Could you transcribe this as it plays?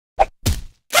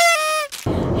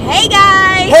Hey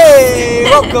guys! Hey!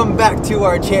 Welcome back to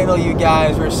our channel, you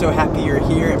guys. We're so happy you're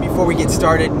here. And before we get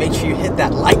started, make sure you hit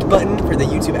that like button for the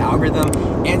YouTube algorithm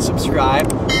and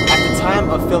subscribe. At the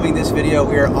time of filming this video,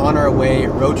 we are on our way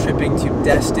road tripping to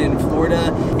Destin,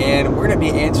 Florida, and we're going to be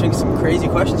answering some crazy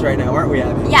questions right now, aren't we,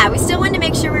 Abby? Yeah, we still wanted to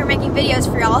make sure we were making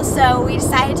videos for y'all, so we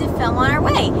decided to film on our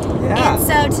way. Yeah.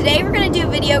 And so today we're going to do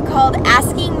a video called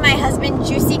Asking My Husband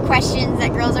Juicy Questions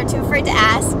That Girls Are Too Afraid to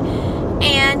Ask.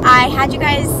 And I had you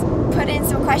guys put in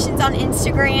some questions on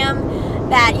Instagram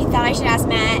that you thought I should ask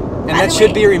Matt. And that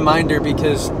should be a reminder,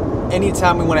 because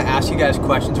anytime we want to ask you guys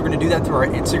questions, we're going to do that through our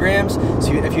Instagrams.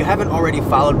 So if you haven't already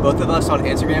followed both of us on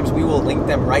Instagrams, we will link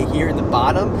them right here in the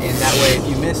bottom. And that way, if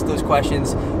you missed those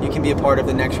questions, you can be a part of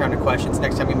the next round of questions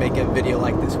next time we make a video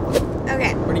like this one.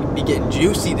 Okay. We're going to be getting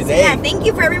juicy today. Yeah, thank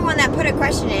you for everyone that put a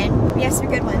question in. We have some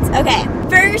good ones. Okay,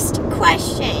 first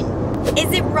question.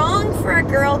 Is it wrong for a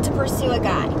girl to pursue a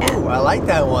guy? Ooh, I like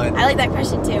that one. I like that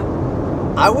question too.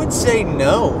 I would say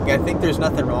no. I think there's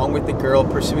nothing wrong with the girl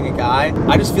pursuing a guy.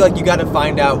 I just feel like you got to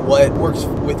find out what works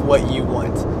with what you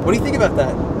want. What do you think about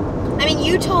that? I mean,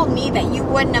 you told me that you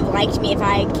wouldn't have liked me if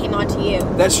I came on to you.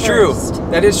 That's first.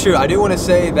 true. That is true. I do want to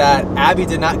say that Abby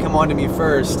did not come on to me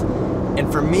first.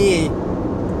 And for me,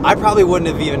 I probably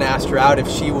wouldn't have even asked her out if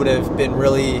she would have been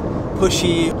really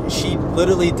pushy. She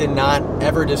literally did not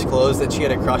ever disclose that she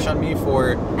had a crush on me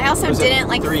for... I also didn't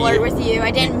like flirt with you.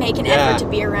 I didn't make an effort to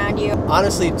be around you.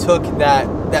 Honestly took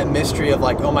that mystery of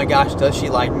like, oh my gosh, does she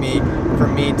like me, for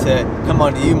me to come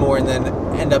on to you more and then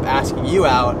end up asking you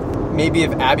out. Maybe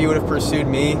if Abby would have pursued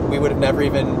me, we would have never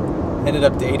even ended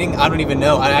up dating. I don't even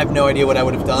know. I have no idea what I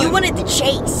would have done. You wanted to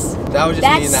chase. That was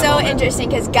just me in that moment. Interesting,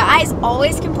 because guys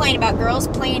always complain about girls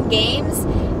playing games,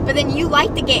 but then you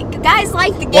like the game. Guys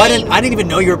like the game. Well, I didn't even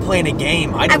know you were playing a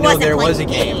game. I didn't know there was a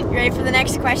game. You ready for the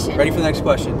next question? Ready for the next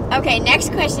question. Okay, next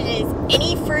question is,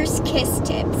 any first kiss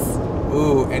tips?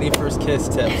 Ooh, any first kiss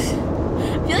tips?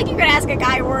 I feel like you're gonna ask a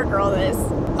guy or a girl this.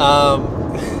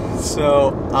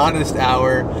 So, honest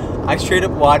hour, I straight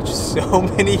up watched so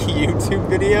many YouTube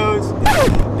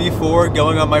videos before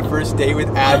going on my first date with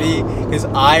Abby, because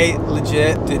I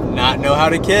legit did not know how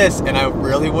to kiss, and I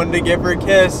really wanted to give her a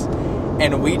kiss.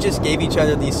 And we just gave each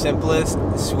other the simplest,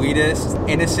 sweetest,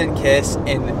 innocent kiss,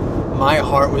 and my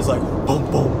heart was like, boom,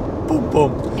 boom, boom,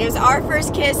 boom. It was our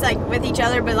first kiss, like, with each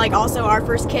other, but, like, also our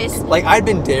first kiss. Like, I'd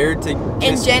been dared to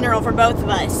kiss. In general, for both of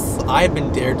us. I had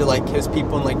been dared to, like, kiss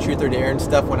people in, like, Truth or Dare and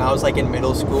stuff when I was, like, in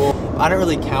middle school. I don't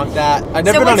really count that. I've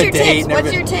never been on a date.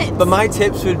 What's your tips? But my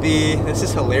tips would be, this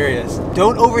is hilarious.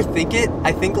 Don't overthink it.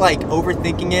 I think, like,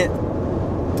 overthinking it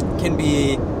can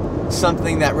be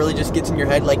something that really just gets in your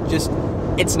head. Like, just...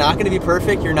 it's not going to be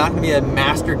perfect. You're not going to be a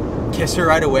master kisser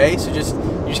right away. So you just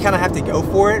kind of have to go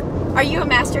for it. Are you a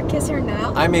master kisser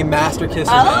now? I'm a master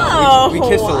kisser now. We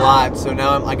kissed a lot, so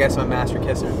now I guess I'm a master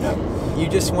kisser. No. You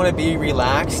just want to be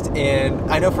relaxed,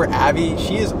 and I know for Abby,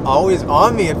 she is always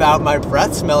on me about my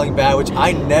breath smelling bad, which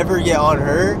I never get on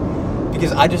her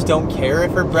because I just don't care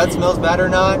if her breath smells bad or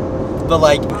not. But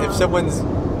like, if someone's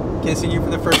kissing you for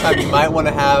the first time, you might want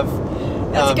to have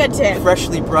that's a good tip.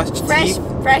 Freshly brushed teeth.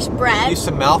 Fresh breath. Use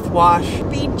some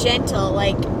mouthwash. Be gentle,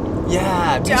 like.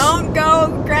 Yeah. Don't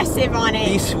go aggressive on it.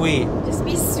 Be sweet. Just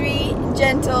be sweet,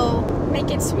 gentle. Make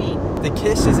it sweet. The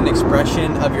kiss is an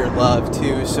expression of your love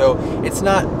too, so it's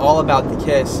not all about the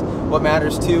kiss. What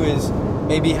matters too is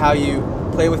maybe how you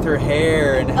play with her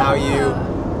hair and how you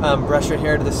brush her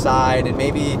hair to the side, and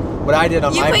maybe what I did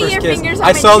on my first kiss.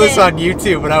 I saw this on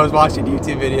YouTube when I was watching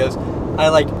YouTube videos. I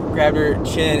like grabbed her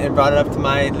chin and brought it up to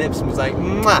my lips and was like,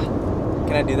 mwah.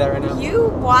 Can I do that right now? You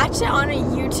watch it on a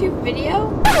YouTube video?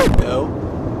 No.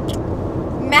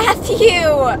 Matthew,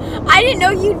 I didn't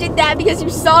know you did that because you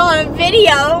saw it on a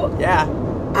video. Yeah.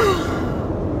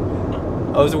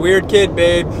 I was a weird kid,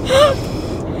 babe.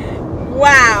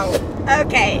 Wow.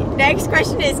 Okay, next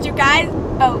question is, do guys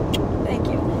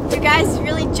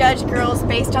really judge girls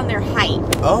based on their height?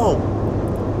 Oh,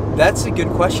 that's a good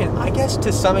question. I guess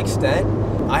to some extent.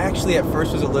 I actually at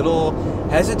first was a little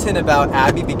hesitant about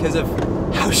Abby because of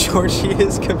how short she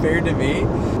is compared to me.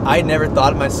 I never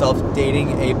thought of myself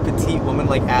dating a petite woman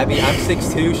like Abby. I'm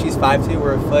 6'2", she's 5'2",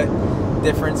 we're a foot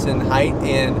difference in height,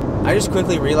 and I just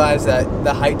quickly realized that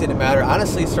the height didn't matter. I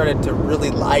honestly started to really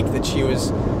like that she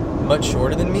was much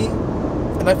shorter than me.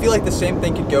 And I feel like the same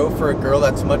thing could go for a girl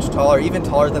that's much taller, even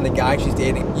taller than the guy she's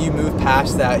dating. You move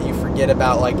past that, you forget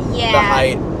about like the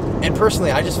height. And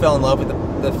personally, I just fell in love with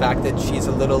the fact that she's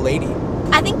a little lady.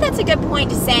 I think that's a good point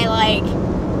to say, like,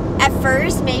 at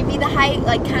first, maybe the height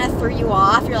like kind of threw you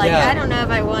off. You're like, I don't know if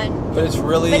I want. But it's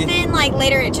really. But then like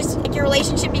later, it just like, your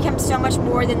relationship becomes so much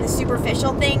more than the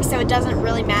superficial thing, so it doesn't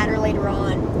really matter later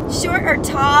on. Short or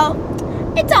tall,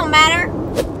 it don't matter.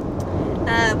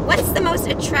 What's the most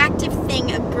attractive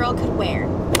thing a girl could wear?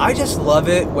 I just love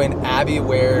it when Abby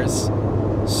wears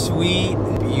sweet,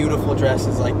 beautiful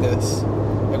dresses like this,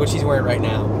 like what she's wearing right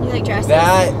now. You like dresses?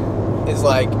 That is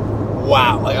like,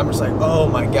 wow. Like I'm just like, oh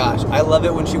my gosh. I love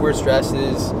it when she wears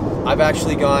dresses. I've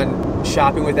actually gone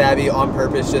shopping with Abby on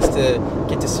purpose just to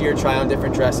get to see her try on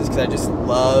different dresses because I just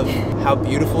love how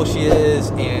beautiful she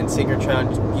is and seeing her try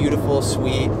on beautiful,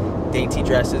 sweet, dainty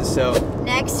dresses. So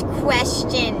next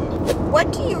question.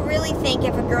 What do you really think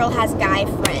if a girl has guy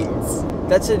friends?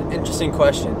 That's an interesting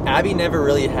question. Abby never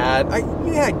really had,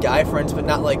 you had guy friends, but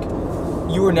not like,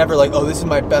 you were never like, oh, this is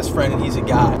my best friend and he's a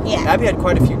guy. Yeah. Abby had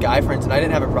quite a few guy friends and I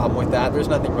didn't have a problem with that. There's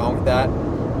nothing wrong with that.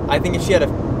 I think if she had a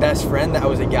best friend that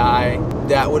was a guy,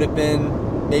 that would have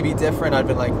been maybe different. I'd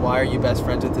been like, why are you best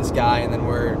friends with this guy? And then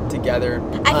we're together.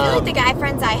 I feel like the guy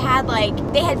friends I had,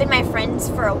 like, they had been my friends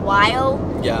for a while.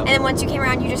 Yeah. And then once you came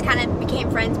around, you just kind of became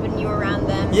friends when you were around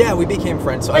them. Yeah, we became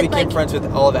friends. So I became like, friends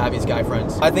with all of Abby's guy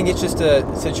friends. I think it's just a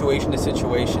situation to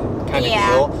situation kind of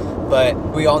deal. But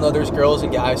we all know there's girls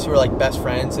and guys who are like best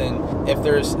friends, and if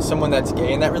there's someone that's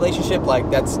gay in that relationship, like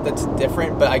that's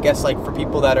different. But I guess like for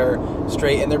people that are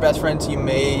straight and they're best friends, you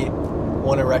may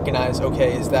want to recognize,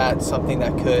 okay, is that something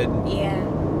that could? Yeah.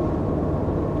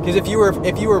 Because if you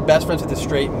were best friends with a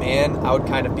straight man, I would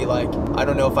kind of be like, I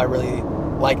don't know if I really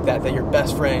like that your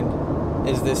best friend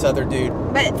is this other dude.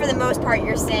 But for the most part,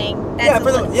 you're saying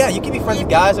that's you can be friends with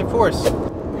guys, of course.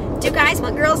 Do guys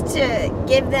want girls to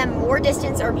give them more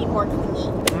distance or be more clingy?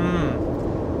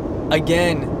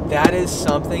 Again, that is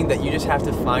something that you just have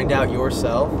to find out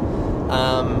yourself.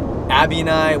 Abby and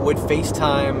I would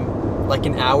FaceTime like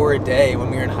an hour a day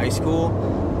when we were in high school.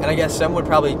 And I guess some would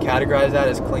probably categorize that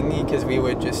as clingy because we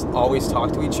would just always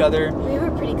talk to each other. We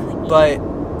were pretty clingy. But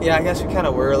yeah, I guess we kind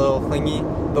of were a little clingy.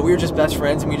 But we were just best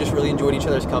friends and we just really enjoyed each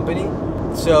other's company.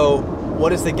 So what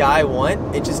does the guy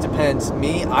want? It just depends.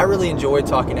 Me, I really enjoyed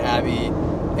talking to Abby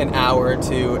an hour or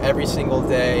two every single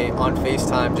day on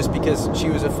FaceTime just because she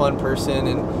was a fun person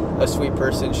and a sweet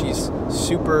person. She's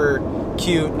super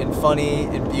cute and funny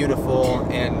and beautiful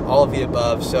and all of the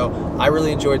above. So I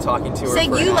really enjoyed talking to her for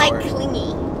an hour. So you like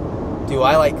clingy? Do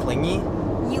I like clingy?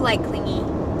 You like clingy.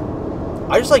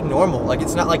 I just like normal. Like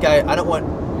it's not like I don't want...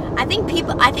 I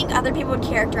think other people would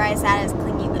characterize that as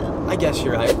clingy though. I guess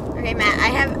you're right. Okay,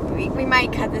 Matt, we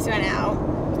might cut this one out.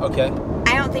 Okay.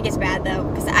 I don't think it's bad though,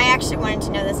 because I actually wanted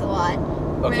to know this a lot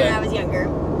when I was younger.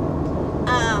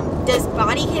 Does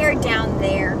body hair down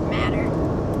there matter?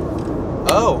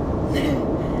 Oh.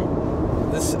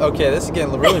 This is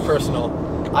getting really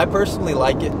personal. I personally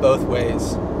like it both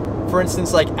ways. For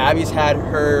instance, like Abby's had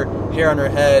her hair on her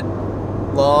head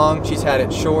long, she's had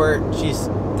it short, she's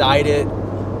dyed it,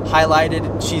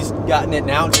 highlighted, she's gotten it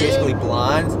now, it's basically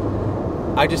blonde.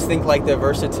 I just think like the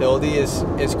versatility is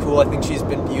cool. I think she's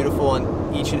been beautiful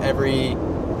in each and every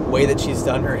way that she's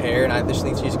done her hair, and I just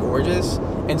think she's gorgeous.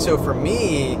 And so for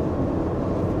me,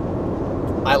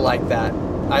 I like that.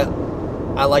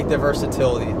 I like the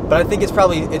versatility, but I think it's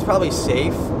probably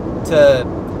safe to,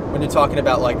 when you're talking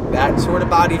about like that sort of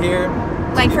body hair.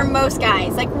 Like for most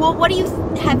guys, like, well, what do you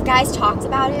have guys talked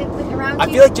about it with around you?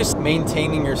 I feel like just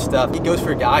maintaining your stuff. It goes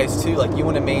for guys too. Like you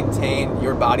want to maintain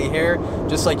your body hair,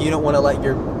 just like you don't want to let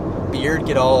your beard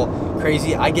get all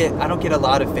crazy. I don't get a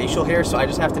lot of facial hair, so I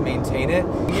just have to maintain it.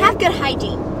 Have good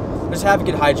hygiene. Just have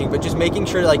good hygiene, but just making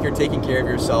sure like you're taking care of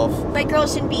yourself. But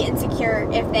girls shouldn't be insecure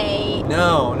if they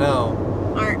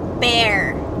aren't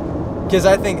bare. Because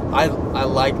I think I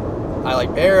like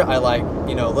bare. I like,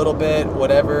 a little bit,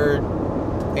 whatever,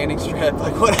 landing strip,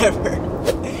 like whatever.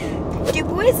 Do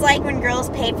boys like when girls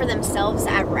pay for themselves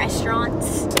at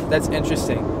restaurants? That's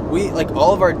interesting. We, like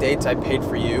all of our dates, I paid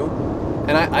for you,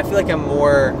 and I feel like I'm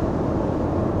more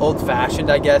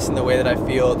old-fashioned, I guess, in the way that I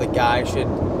feel the guy should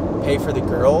pay for the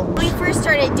girl. When we first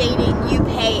started dating, you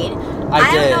paid.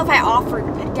 I don't know if I offered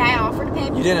to pay. Did I offer to pay?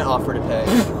 You didn't offer to pay.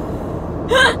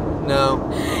 No.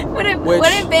 Would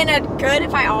it have been good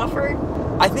if I offered?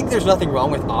 I think there's nothing wrong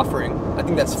with offering. I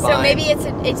think that's fine. So maybe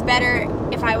it's better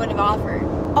if I would have offered.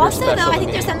 Also, though, I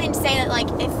think there's something to say that, like,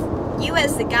 if you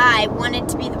as the guy wanted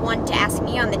to be the one to ask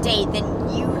me on the date, then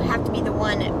you have to be the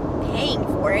one paying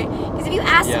for it. Because if you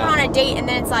ask someone on a date and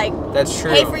then it's like, that's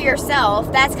true. Pay for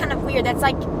yourself, that's kind of weird. That's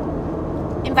like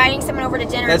inviting someone over to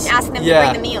dinner and asking them to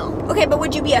bring the meal. Okay, but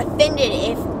would you be offended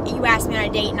if you asked me on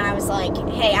a date and I was like,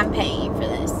 hey, I'm paying you for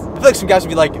this? I feel like some guys would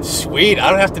be like, sweet, I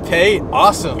don't have to pay,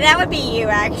 awesome. That would be you,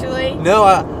 actually. No,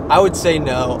 I would say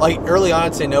no. Like early on,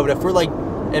 I'd say no. But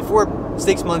if we're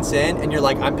 6 months in and you're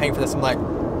like, I'm paying for this, I'm like,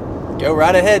 go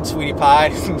right ahead, sweetie pie.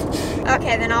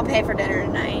 Okay, then I'll pay for dinner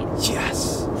tonight.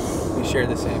 Yes, we share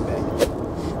the same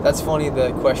thing. That's funny,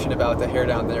 the question about the hair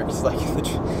down there, because like,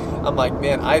 I'm like,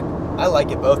 man, I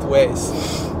like it both ways.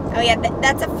 Oh yeah,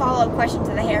 that's a follow-up question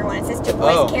to the hair one. It says, do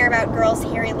boys care about girls'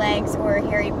 hairy legs or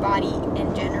hairy body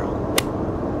in general?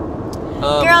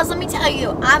 Girls, let me tell you,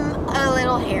 I'm a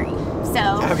little hairy, so.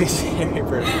 Abby's a hairy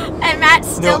person. And Matt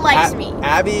still likes me.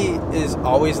 Abby is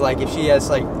always like, if she has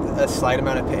like a slight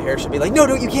amount of hair, she'll be like, no,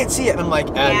 you can't see it. And I'm like,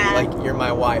 Abby, like, you're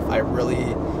my wife. I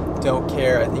really don't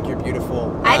care. I think you're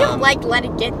beautiful. I don't let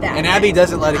it get that. And Abby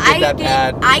doesn't let it get that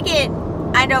bad.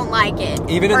 I don't like it.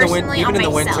 Even in the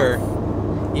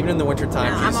winter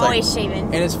time, no, she's I'm always shaving.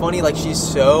 And it's funny, like, she's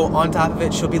so on top of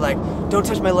it. She'll be like, don't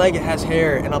touch my leg, it has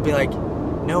hair. And I'll be like,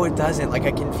 no, it doesn't. Like,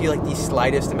 I can feel like the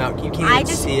slightest amount. You can't even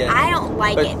see it. I don't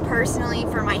like it personally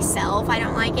for myself. I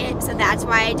don't like it, so that's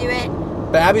why I do it.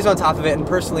 But Abby's on top of it, and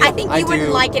personally, I think you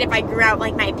wouldn't like it if I grew out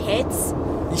like my pits.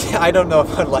 Yeah, I don't know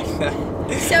if I'd like that.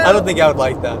 So I don't think I would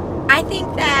like that. I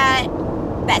think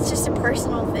that's just a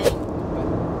personal thing.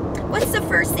 What's the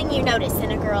first thing you notice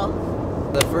in a girl?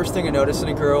 The first thing I notice in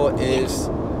a girl is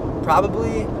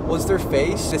probably, it's their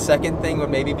face. The second thing would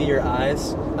maybe be your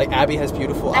eyes. Like, Abby has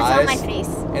beautiful eyes. That's on my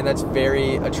face. And that's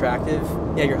very attractive.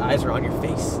 Yeah, your eyes are on your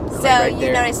face. So right you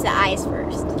there. notice the eyes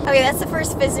first. Okay, that's the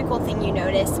first physical thing you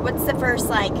notice. What's the first,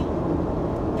 like,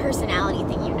 personality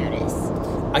thing you notice?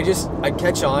 I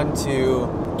catch on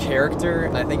to character,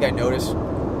 and I think I noticed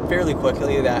fairly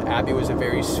quickly that Abby was a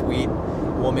very sweet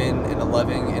woman and a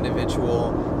loving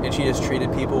individual, and she just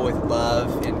treated people with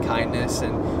love and kindness,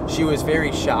 and she was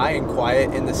very shy and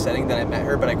quiet in the setting that I met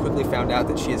her, but I quickly found out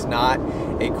that she is not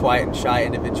a quiet and shy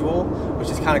individual, which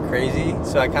is kind of crazy.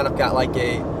 So I kind of got like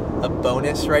a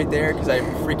bonus right there, because I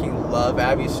freaking love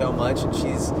Abby so much, and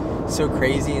she's so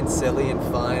crazy and silly and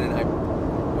fun, and I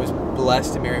was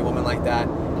blessed to marry a woman like that.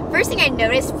 First thing I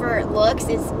noticed for looks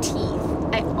is teeth.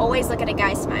 I always look at a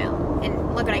guy's smile,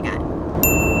 and look what I got.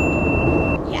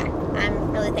 Yeah,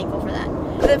 I'm really thankful for that.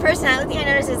 The personality thing I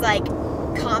noticed is like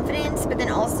confidence, but then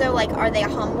also like, are they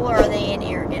humble or are they an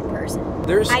arrogant person?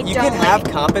 You can have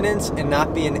confidence and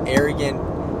not be an arrogant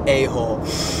a-hole.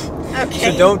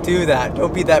 Okay. So don't do that.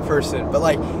 Don't be that person. But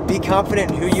like, be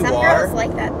confident in who you are. Some girls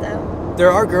like that though.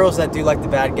 There are girls that do like the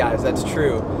bad guys. That's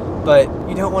true. But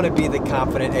you don't want to be the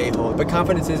confident a-hole. But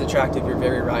confidence is attractive. You're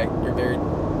very right. You're very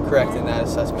correct in that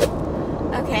assessment.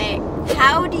 Okay.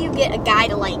 How do you get a guy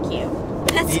to like you?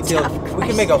 That's a tough question. We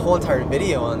can make a whole entire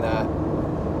video on that.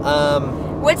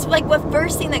 What's like what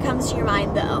first thing that comes to your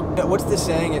mind though? What's the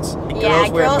saying? It's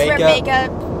girls wear makeup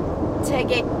to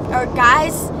get, or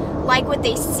guys like what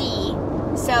they see,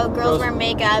 so girls wear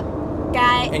makeup.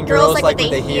 And girls like what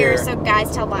they hear, so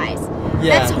guys tell lies.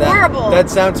 Yeah, that's horrible. That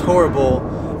sounds horrible,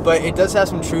 but it does have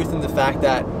some truth in the fact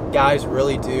that guys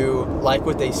really do like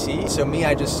what they see. So me,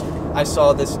 I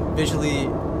saw this visually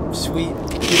sweet.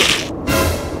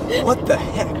 What the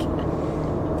heck?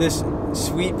 This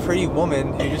sweet, pretty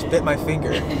woman who just bit my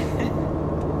finger.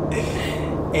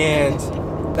 And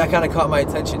that kind of caught my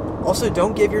attention. Also,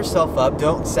 don't give yourself up.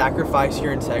 Don't sacrifice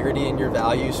your integrity and your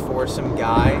values for some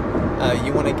guy.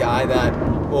 You want a guy that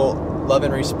will love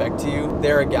and respect you.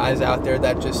 There are guys out there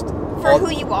that just... For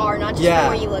who you are, not just for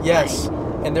what you look like.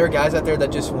 And there are guys out there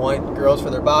that just want girls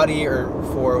for their body or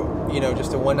for,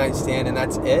 just a one-night stand, and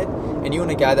that's it. And you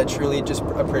want a guy that truly just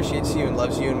appreciates you and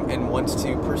loves you and wants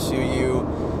to pursue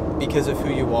you because of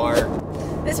who you are.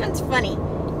 This one's funny.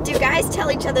 Do guys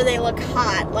tell each other they look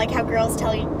hot, like how girls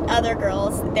tell other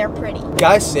girls they're pretty?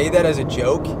 Guys say that as a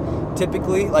joke,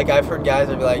 typically. Like, I've heard guys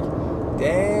that be like,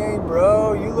 dang,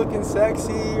 bro, you looking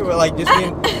sexy. Or like, just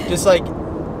being, just like,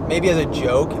 maybe as a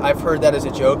joke. I've heard that as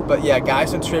a joke. But yeah,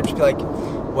 guys on trips be like,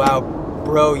 wow,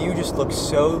 bro, you just look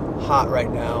so hot right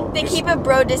now. They keep a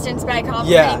bro distance by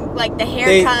complimenting, like the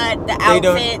haircut, the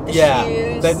outfit, the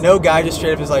shoes. That no guy just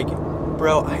straight up is like,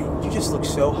 bro, you just look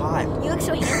so hot. You look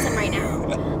so handsome right now.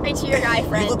 Right to your guy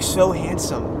friend. You look so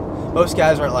handsome. Most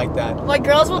guys aren't like that. Like,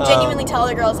 girls will genuinely tell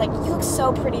other girls, like, you look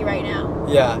so pretty right now.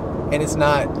 Yeah, and it's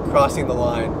not crossing the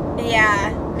line.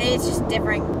 Yeah, maybe it's just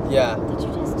different. Yeah. Did you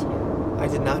just toot? I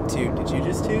did not toot. Did you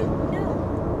just toot?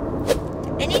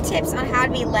 No. Any tips on how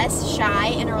to be less shy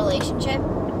in a relationship?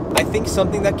 I think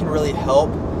something that can really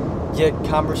help get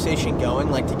conversation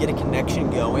going, like to get a connection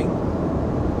going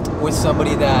with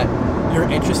somebody that you're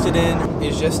interested in,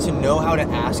 is just to know how to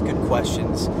ask good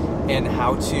questions and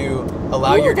how to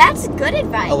allow that's good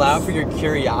advice. Allow for your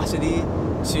curiosity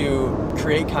to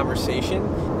create conversation.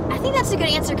 I think that's a good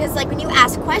answer because, like, when you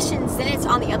ask questions, then it's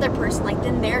on the other person. Like,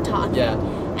 then they're talking. Yeah.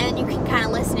 And then you can kind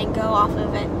of listen and go off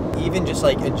of it. Even just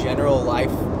like a general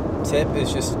life tip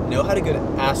is just know how to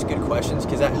ask good questions,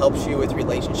 because that helps you with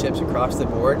relationships across the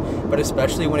board, but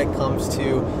especially when it comes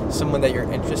to someone that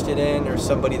you're interested in or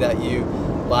somebody that you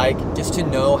like, just to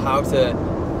know how to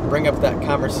bring up that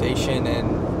conversation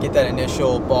and get that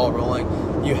initial ball rolling.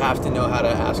 You have to know how to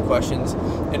ask questions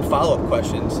and follow-up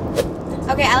questions.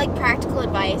 Okay, I like practical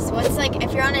advice. What's like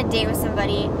if you're on a date with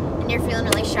somebody and you're feeling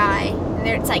really shy and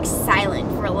it's like silent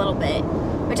for a little bit,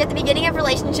 which at the beginning of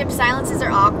relationships, silences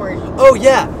are awkward. Oh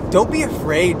yeah, don't be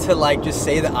afraid to like just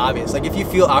say the obvious. Like if you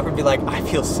feel awkward, be like, I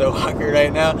feel so awkward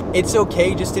right now. It's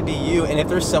okay just to be you. And if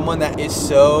there's someone that is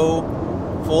so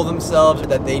full of themselves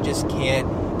that they just can't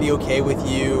be okay with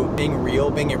you being a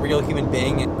real human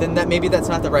being, then maybe that's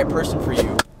not the right person for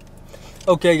you.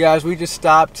 Okay guys, we just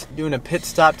stopped doing a pit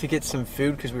stop to get some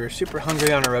food because we were super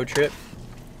hungry on a road trip.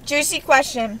 Juicy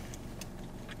question.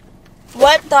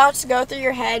 What thoughts go through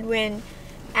your head when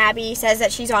Abby says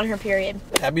that she's on her period?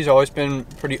 Abby's always been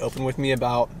pretty open with me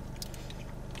about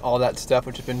all that stuff,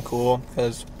 which has been cool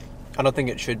because I don't think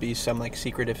it should be some like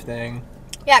secretive thing.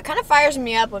 Yeah, it kind of fires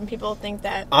me up when people think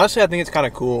that. Honestly, I think it's kind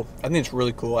of cool. I think it's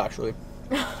really cool actually.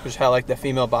 Just how like the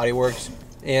female body works,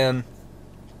 and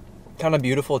kind of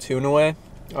beautiful too in a way.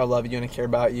 I love you and I care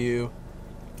about you,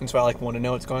 and so I like want to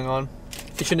know what's going on.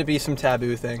 It shouldn't be some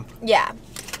taboo thing. Yeah.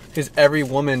 Because every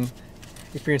woman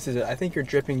experiences it. I think you're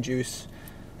dripping juice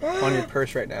on your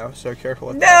purse right now, so careful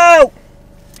with that. No!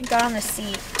 I got on the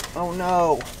seat. Oh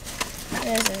no.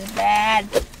 This is bad.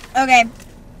 Okay.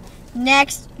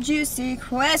 Next juicy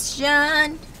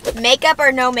question. Makeup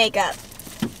or no makeup?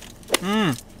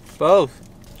 Both.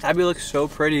 Abby looks so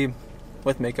pretty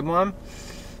with makeup on,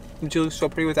 and she looks so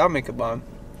pretty without makeup on.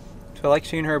 So I like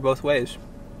seeing her both ways.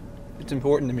 It's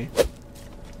important to me.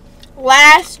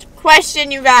 Last question,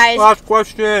 you guys. Last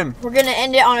question. We're going to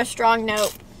end it on a strong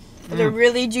note with a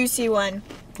really juicy one.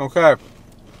 Okay.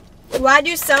 Why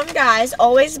do some guys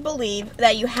always believe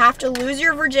that you have to lose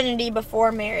your virginity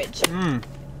before marriage?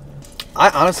 I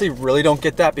honestly really don't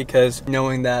get that, because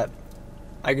knowing that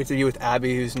I get to be with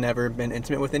Abby, who's never been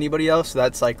intimate with anybody else, so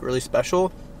that's like really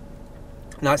special.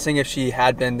 Not saying if she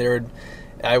had been there,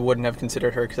 I wouldn't have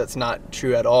considered her, because that's not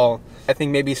true at all. I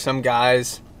think maybe some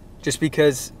guys, just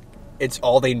because it's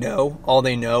all they know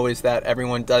is that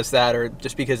everyone does that, or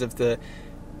just because of the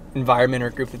environment or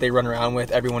group that they run around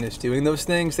with, everyone is doing those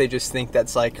things. They just think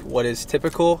that's like what is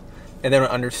typical, and they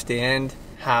don't understand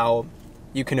how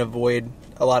you can avoid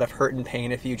a lot of hurt and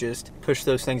pain if you just push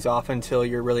those things off until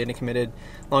you're really in a committed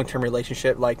long-term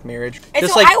relationship like marriage. And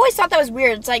just so like, I always thought that was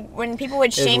weird. It's like when people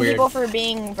would shame weird. people for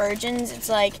being virgins, it's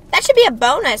like, that should be a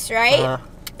bonus, right?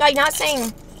 Like, not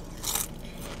saying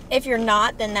if you're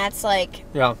not, then that's like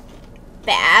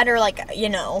bad or like, you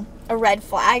know, a red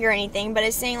flag or anything, but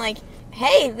it's saying like,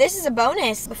 hey, this is a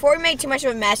bonus. Before we make too much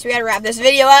of a mess, we gotta wrap this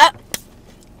video up.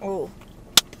 Ooh.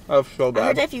 That was so bad. I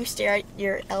heard if you stare at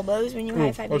your elbows when you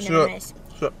high five, you never miss.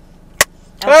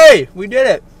 Hey, we did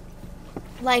it.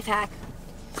 Life hack.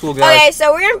 Cool, guys. Okay,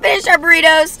 so we're gonna finish our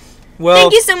burritos. Well,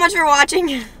 thank you so much for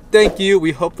watching. Thank you.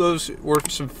 We hope those were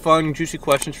some fun, juicy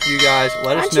questions for you guys.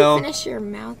 Let us know. Why don't you finish your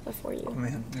mouth before you? Oh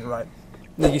man, you're right.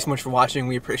 Thank you so much for watching.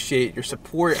 We appreciate your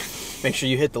support. Make sure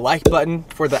you hit the like button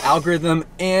for the algorithm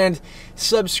and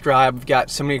subscribe. We've got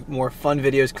so many more fun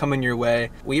videos coming your way.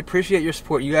 We appreciate your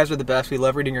support. You guys are the best. We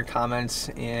love reading your comments,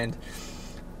 and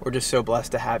we're just so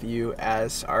blessed to have you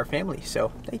as our family.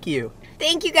 So thank you.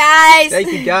 Thank you, guys.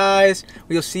 Thank you, guys.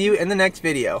 We'll see you in the next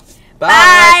video.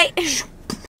 Bye. Bye.